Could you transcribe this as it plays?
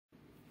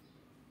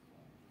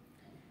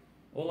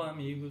Hola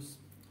amigos!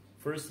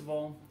 First of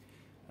all,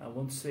 I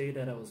want to say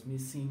that I was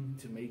missing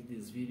to make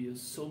these videos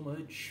so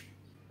much.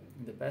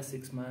 In the past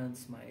 6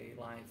 months my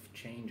life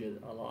changed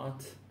a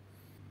lot.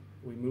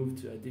 We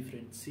moved to a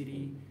different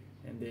city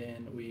and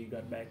then we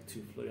got back to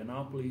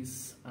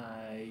Florianopolis.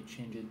 I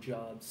changed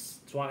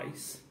jobs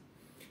twice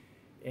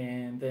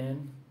and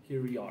then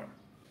here we are.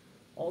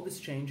 All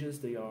these changes,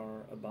 they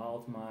are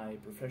about my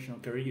professional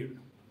career.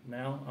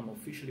 Now I'm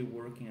officially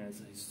working as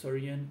a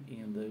historian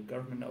in the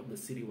government of the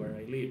city where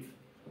I live,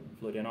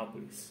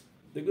 Florianopolis.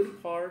 The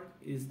good part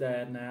is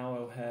that now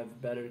I'll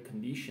have better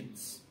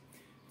conditions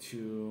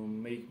to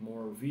make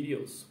more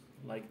videos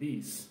like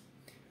these.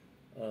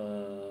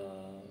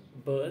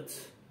 But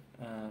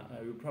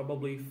I will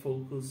probably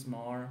focus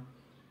more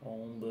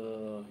on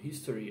the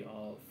history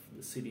of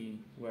the city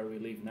where we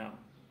live now,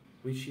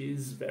 which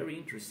is very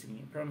interesting,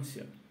 I promise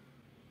you.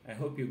 I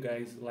hope you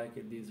guys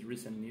liked these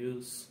recent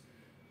news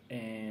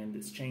and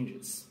these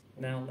changes.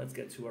 Now let's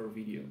get to our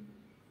video.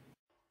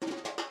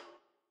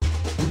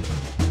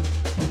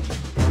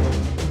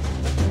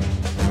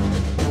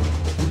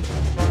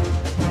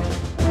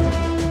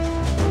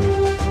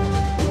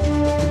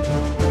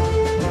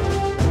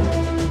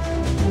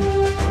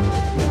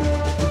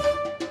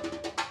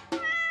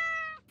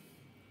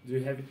 Do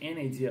you have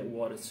any idea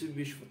what a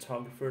Swedish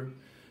photographer,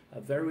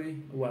 a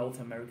very wealthy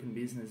American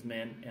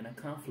businessman, and a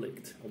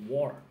conflict, a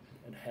war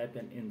that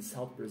happened in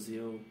South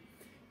Brazil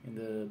in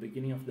the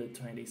beginning of the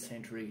 20th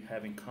century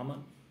have in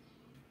common?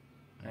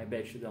 I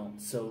bet you don't.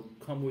 So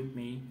come with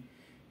me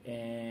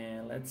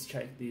and let's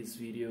check this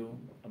video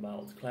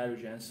about Claro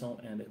Jansson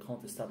and the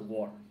Contestado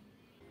War.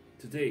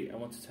 Today I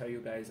want to tell you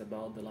guys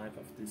about the life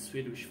of this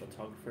Swedish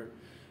photographer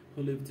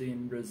who lived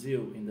in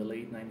Brazil in the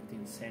late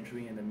 19th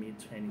century and the mid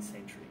 20th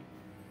century.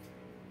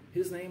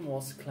 His name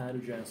was Claro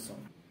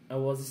Jansson. I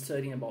was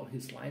studying about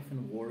his life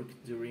and work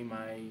during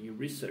my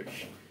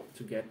research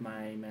to get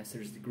my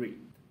master's degree.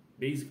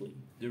 Basically,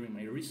 during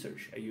my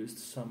research, I used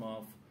some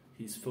of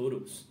his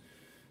photos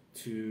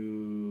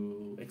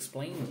to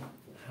explain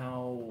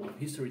how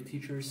history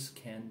teachers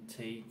can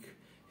take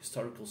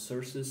historical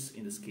sources,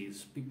 in this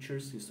case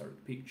pictures,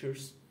 historic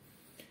pictures,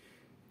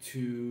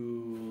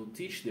 to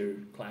teach their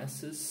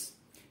classes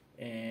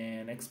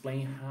and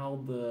explain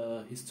how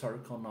the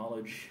historical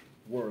knowledge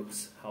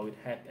works, how it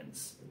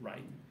happens,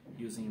 right?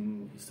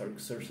 Using historic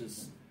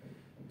sources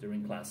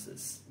during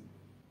classes.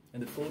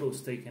 And the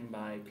photos taken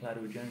by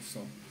Claro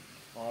Jansson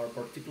are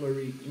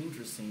particularly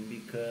interesting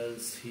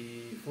because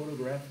he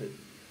photographed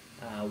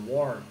a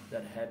war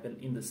that happened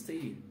in the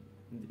state,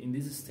 in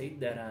this state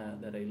that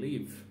I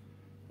live,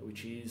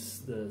 which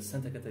is the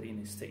Santa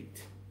Catarina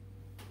state.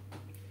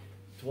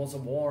 It was a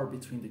war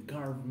between the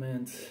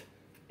government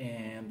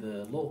and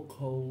the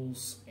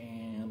locals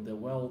and the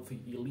wealthy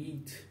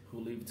elite who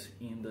lived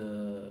in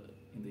the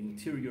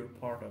interior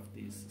part of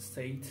this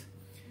state.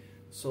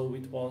 So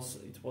it was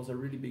a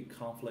really big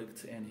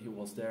conflict, and he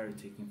was there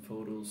taking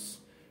photos,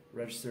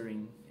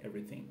 registering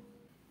everything.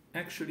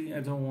 Actually,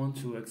 I don't want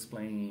to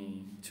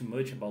explain too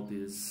much about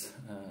this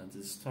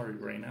story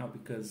right now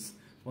because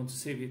I want to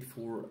save it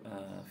for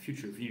a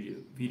future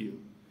video.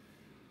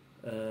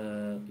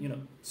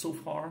 So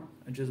far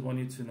I just want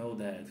you to know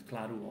that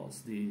Claro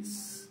was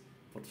this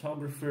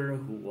photographer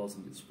who was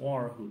in this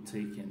war, who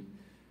taken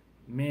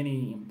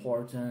many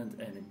important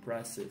and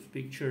impressive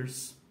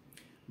pictures,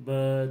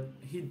 but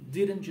he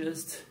didn't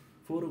just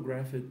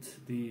photograph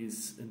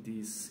this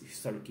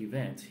historic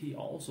event. He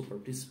also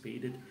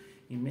participated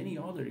in many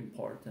other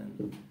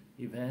important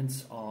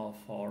events of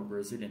our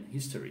Brazilian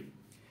history,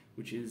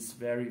 which is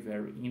very,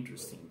 very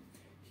interesting.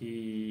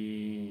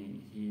 He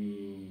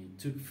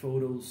took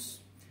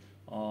photos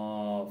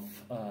of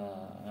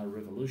a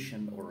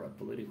revolution or a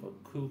political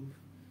coup,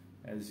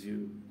 as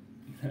you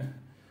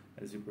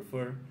as you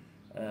prefer,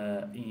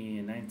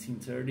 in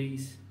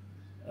 1930s.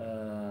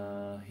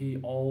 He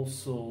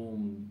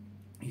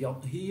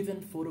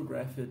even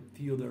photographed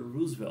Theodore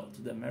Roosevelt,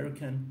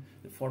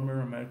 the former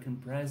American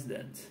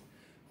president,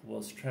 who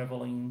was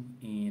traveling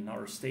in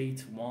our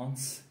state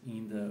once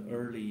in the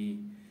early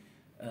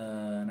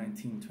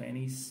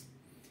 1920s.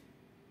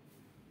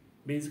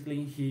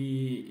 Basically,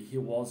 he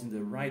was in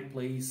the right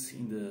place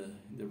in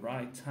the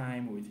right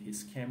time with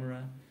his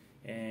camera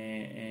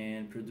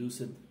and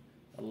produced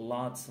a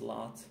lot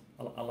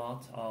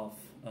of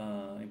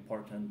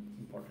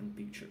important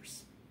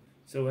pictures.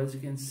 So as you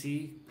can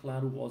see,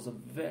 Claro was a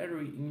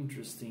very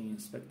interesting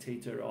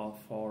spectator of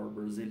our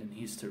Brazilian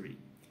history.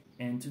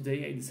 And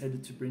today I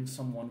decided to bring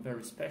someone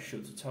very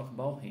special to talk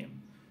about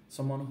him,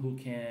 someone who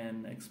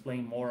can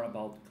explain more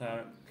about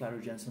Claro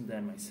Jansson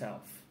than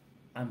myself.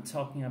 I'm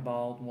talking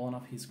about one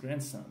of his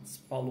grandsons,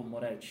 Paulo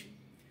Moretti,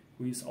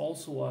 who is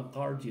also a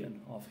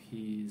guardian of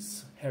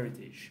his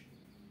heritage.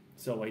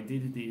 So I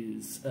did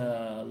this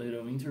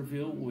little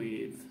interview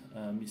with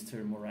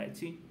Mr.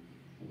 Moretti,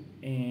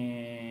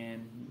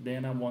 and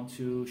then I want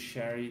to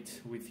share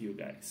it with you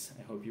guys.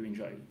 I hope you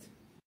enjoy it.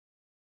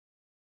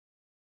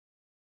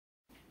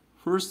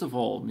 First of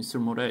all, Mr.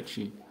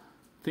 Moretti,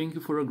 Thank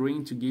you for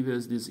agreeing to give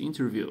us this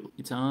interview.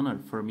 It's an honor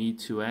for me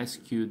to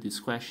ask you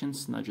these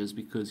questions, not just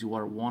because you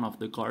are one of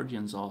the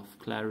guardians of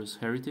Claro's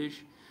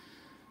heritage,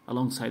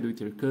 alongside with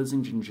your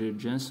cousin Tiago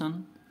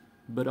Jansson,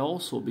 but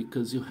also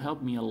because you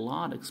helped me a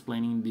lot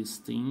explaining these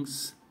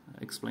things,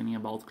 explaining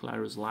about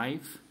Claro's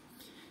life,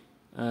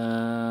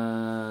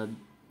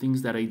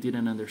 things that I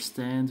didn't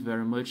understand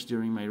very much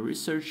during my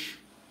research,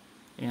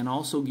 and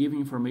also giving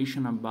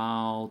information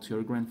about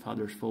your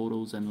grandfather's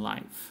photos and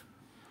life.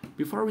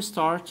 Before we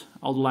start,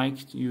 I would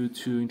like you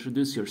to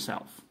introduce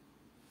yourself.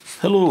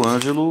 Hello,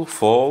 Angelo,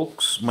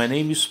 folks. My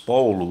name is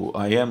Paulo.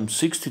 I am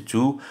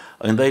 62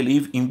 and I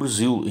live in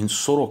Brazil, in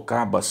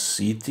Sorocaba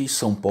City,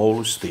 São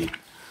Paulo State.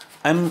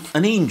 I'm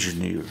an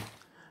engineer,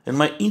 and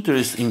my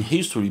interest in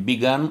history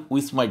began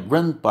with my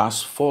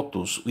grandpa's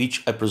photos,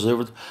 which I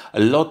preserved a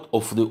lot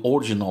of the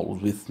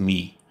originals with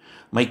me.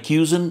 My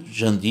cousin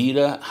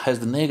Jandira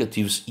has the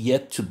negatives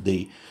yet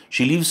today.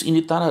 She lives in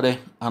Itararé,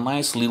 a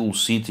nice little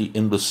city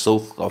in the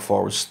south of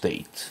our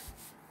state.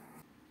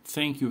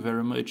 Thank you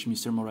very much,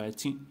 Mr.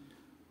 Moretti.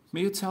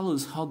 May you tell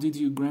us how did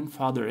your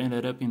grandfather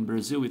ended up in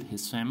Brazil with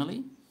his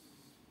family?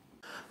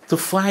 The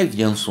five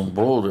Jansson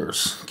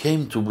brothers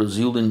came to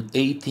Brazil in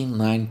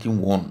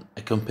 1891,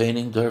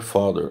 accompanying their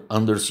father,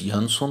 Anders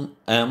Jansson,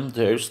 and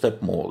their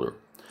stepmother.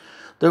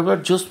 There were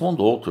just one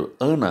daughter,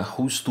 Anna,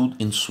 who stood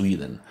in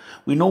Sweden.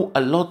 We know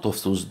a lot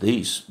of those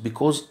days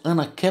because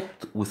Anna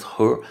kept with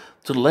her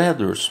the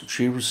letters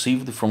she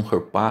received from her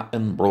pa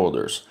and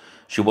brothers.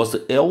 She was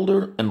the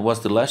elder and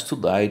was the last to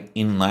die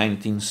in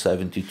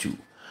 1972.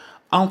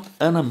 Aunt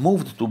Anna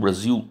moved to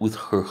Brazil with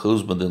her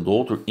husband and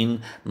daughter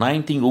in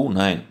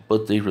 1909,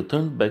 but they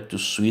returned back to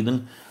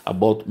Sweden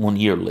about 1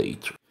 year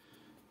later.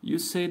 You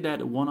say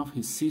that one of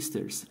his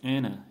sisters,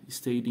 Anna,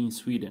 stayed in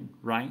Sweden,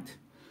 right?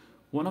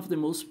 One of the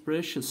most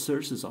precious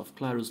sources of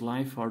Claro's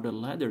life are the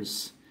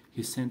letters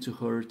he sent to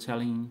her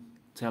telling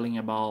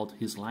about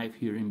his life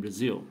here in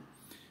Brazil.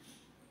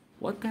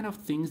 What kind of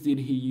things did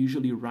he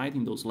usually write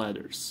in those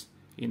letters?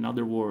 In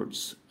other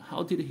words,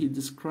 how did he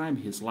describe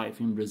his life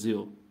in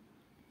Brazil?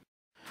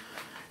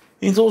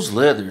 In those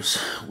letters,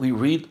 we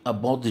read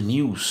about the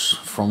news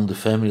from the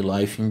family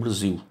life in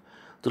Brazil.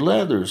 The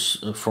letters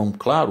from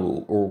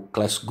Claro, or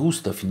Claes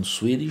Gustav in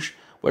Swedish,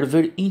 were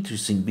very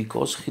interesting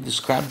because he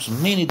describes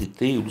many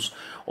details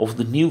of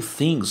the new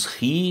things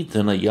he,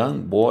 then a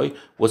young boy,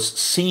 was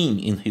seeing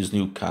in his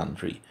new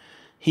country.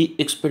 He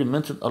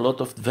experimented a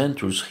lot of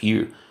adventures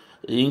here,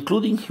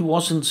 including he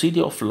was in the city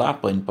of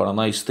Lapa in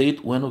Paraná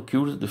state when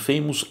occurred the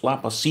famous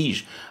Lapa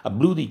siege, a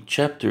bloody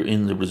chapter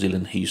in the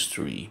Brazilian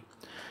history.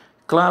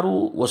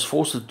 Claro was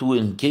forced to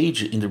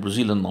engage in the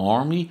Brazilian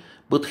army,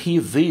 but he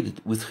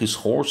evaded with his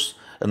horse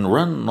and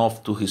ran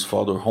off to his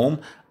father's home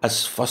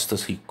as fast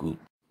as he could.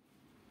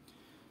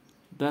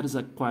 That is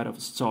quite a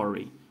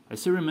story. I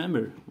still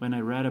remember when I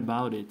read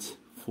about it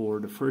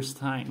for the first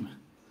time.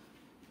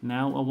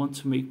 Now I want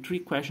to make 3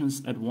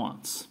 questions at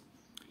once.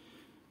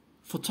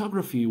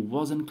 Photography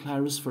wasn't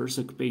Claro's first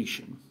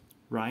occupation,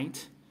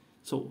 right?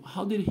 So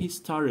how did he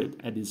start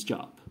at this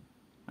job?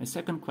 My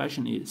second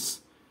question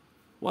is,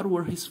 what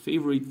were his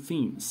favorite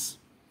themes?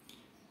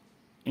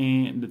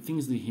 And the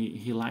things that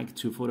he liked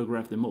to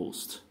photograph the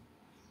most?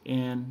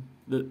 And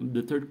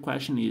the third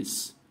question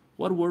is,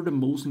 what were the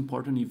most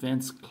important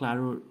events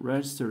Claro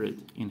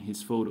registered in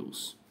his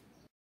photos?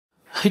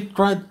 He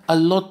tried a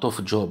lot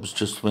of jobs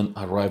just when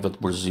arrived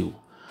at Brazil.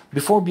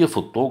 Before being a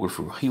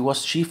photographer, he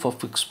was chief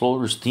of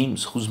explorers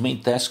teams whose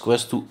main task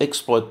was to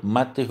exploit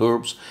mate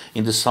herbs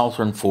in the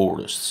southern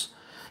forests.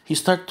 He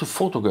started to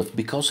photograph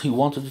because he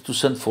wanted to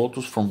send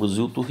photos from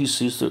Brazil to his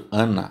sister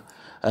Anna,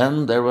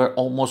 and there were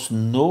almost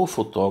no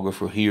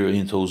photographers here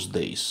in those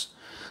days.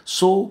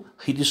 So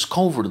he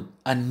discovered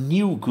a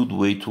new good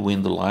way to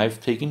win the life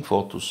taking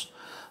photos.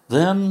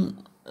 Then,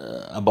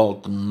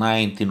 about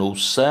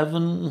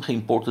 1907, he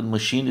imported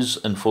machines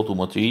and photo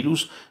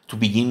materials to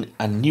begin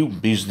a new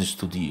business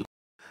to deal.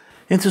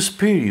 In this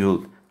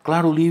period,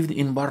 Claro lived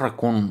in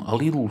Barracon, a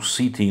little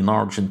city in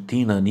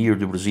Argentina near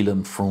the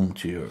Brazilian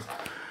frontier.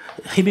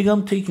 He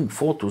began taking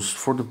photos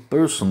for the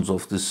persons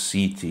of the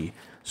city.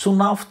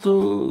 Soon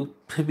after,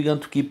 he began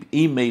to keep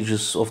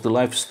images of the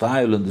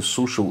lifestyle and the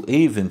social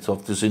events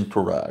of this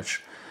entourage,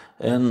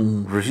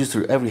 and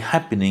register every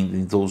happening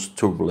in those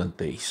turbulent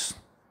days.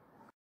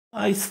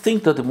 I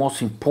think that the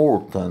most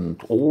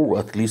important, or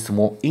at least the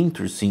more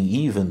interesting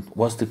event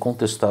was the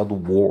Contestado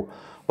War,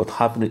 what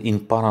happened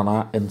in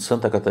Paraná and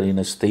Santa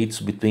Catarina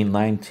states between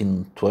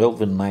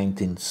 1912 and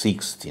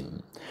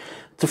 1916.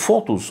 The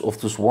photos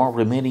of this war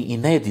remaining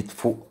inedited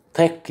for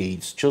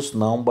decades just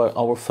now by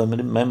our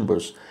family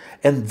members,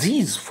 and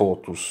these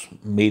photos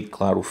made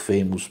Claro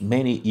famous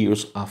many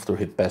years after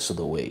he passed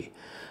away.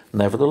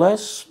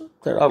 Nevertheless,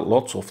 there are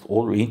lots of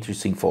other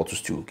interesting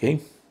photos too, okay?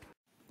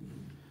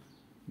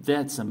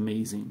 That's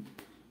amazing.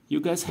 You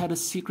guys had a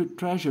secret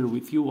treasure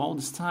with you all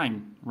this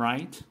time,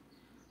 right?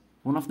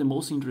 One of the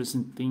most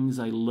interesting things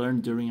I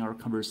learned during our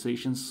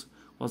conversations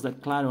was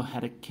that Claro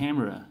had a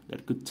camera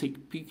that could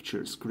take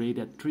pictures, create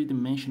a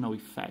three-dimensional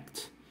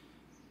effect.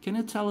 Can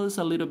you tell us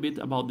a little bit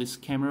about this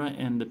camera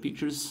and the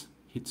pictures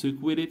he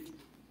took with it?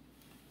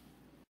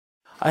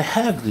 I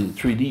have the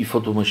 3D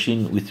photo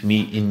machine with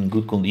me in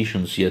good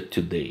conditions yet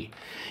today.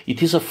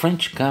 It is a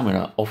French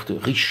camera of the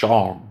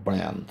Richard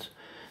brand.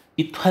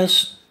 It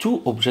has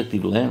two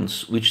objective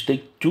lenses which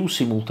take two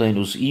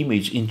simultaneous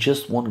images in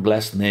just one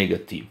glass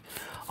negative.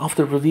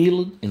 After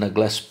revealing in a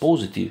glass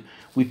positive,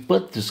 we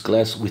put this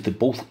glass with the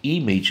both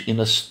image in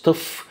a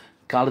stuff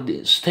called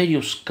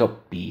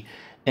stereoscopy,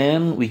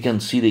 and we can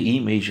see the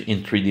image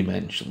in three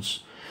dimensions.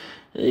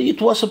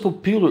 It was a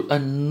popular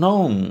and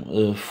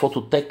known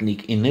photo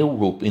technique in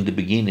Europe in the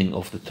beginning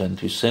of the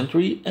 20th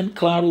century, and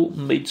Claro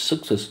made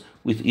success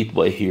with it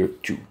by here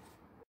too.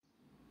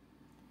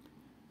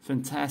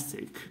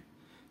 Fantastic.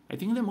 I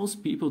think that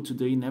most people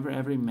today never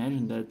ever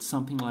imagined that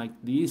something like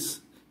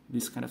this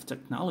kind of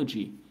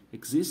technology,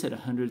 existed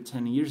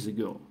 110 years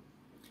ago.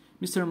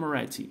 Mr.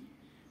 Moretti,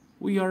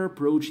 we are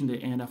approaching the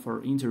end of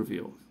our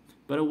interview,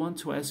 but I want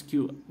to ask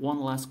you one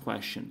last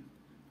question.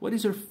 What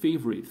is your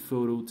favorite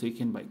photo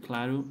taken by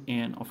Claro,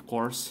 and of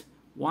course,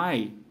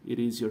 why it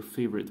is your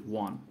favorite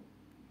one?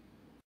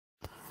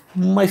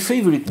 My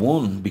favorite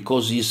one,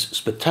 because it's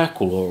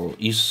spectacular,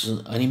 is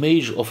an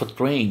image of a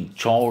train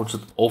charged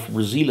of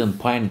Brazilian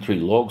pine tree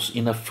logs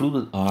in a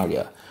flooded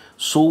area,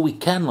 so we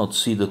cannot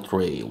see the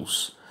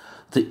trails.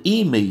 The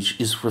image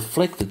is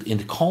reflected in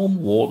the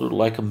calm water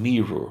like a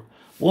mirror.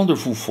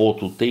 Wonderful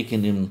photo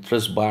taken in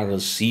Três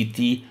Barras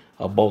city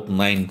about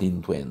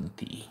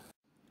 1920.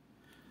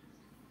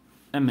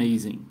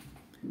 Amazing.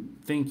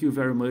 Thank you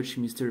very much,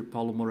 Mr.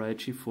 Paulo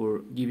Moretti, for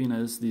giving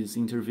us this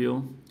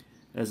interview.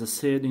 As I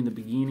said in the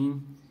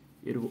beginning,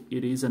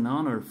 it is an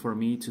honor for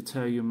me to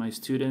tell you, my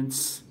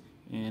students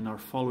and our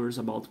followers,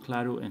 about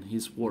Claro and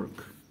his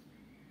work.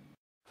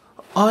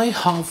 I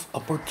have a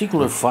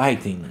particular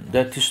fighting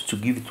that is to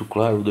give to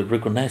Claro the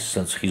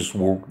reconnaissance his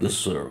work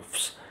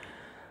deserves.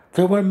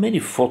 There were many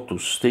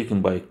photos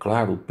taken by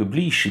Claro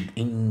published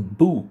in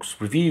books,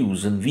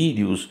 reviews and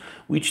videos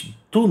which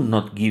do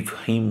not give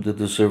him the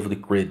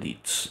deserved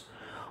credits.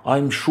 I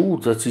am sure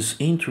that this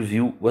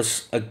interview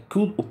was a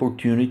good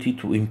opportunity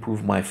to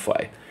improve my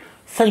fight.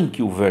 Thank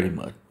you very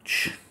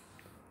much.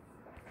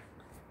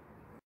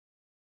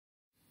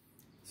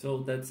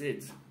 So that's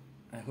it.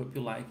 I hope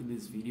you liked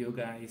this video,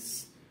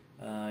 guys.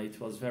 It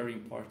was very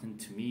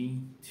important to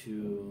me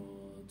to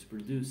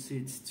produce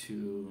it,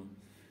 to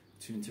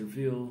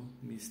interview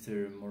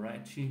Mr.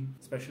 Moretti,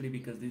 especially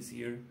because this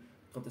year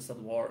Contestado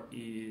War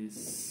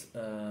is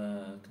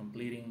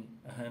completing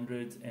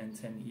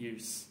 110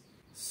 years.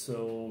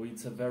 So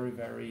it's a very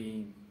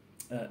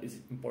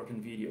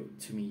important video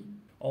to me.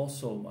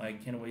 Also, I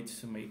can't wait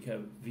to make a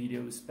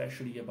video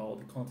especially about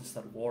the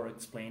Contestado War,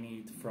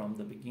 explaining it from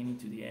the beginning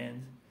to the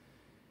end.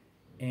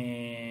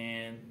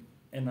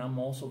 And I'm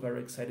also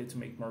very excited to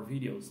make more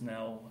videos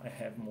now I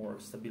have more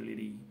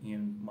stability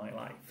in my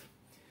life.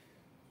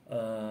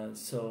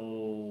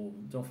 So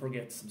don't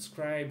forget to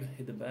subscribe,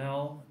 hit the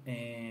bell,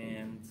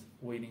 and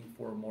waiting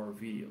for more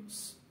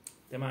videos.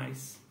 Até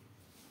mais!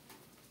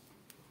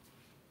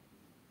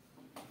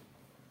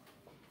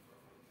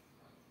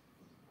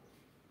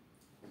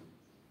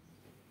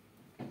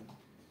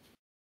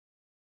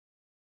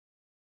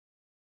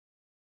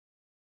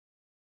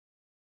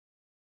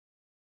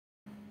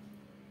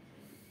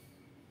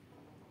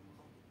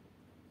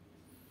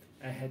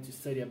 I had to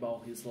study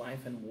about his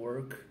life and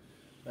work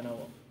when I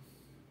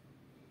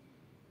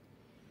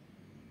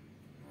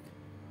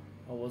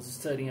was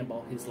studying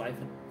about his life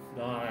and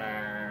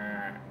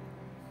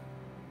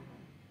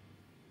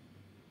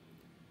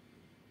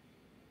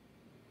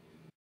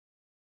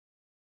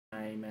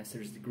my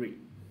master's degree.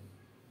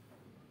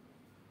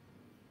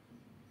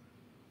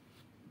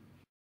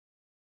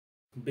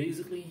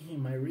 Basically,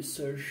 in my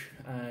research,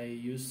 I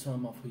used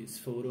some of his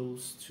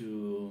photos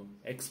to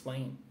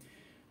explain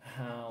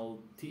how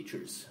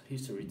teachers,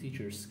 history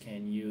teachers,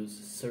 can use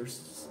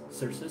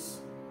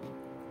sources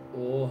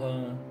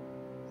or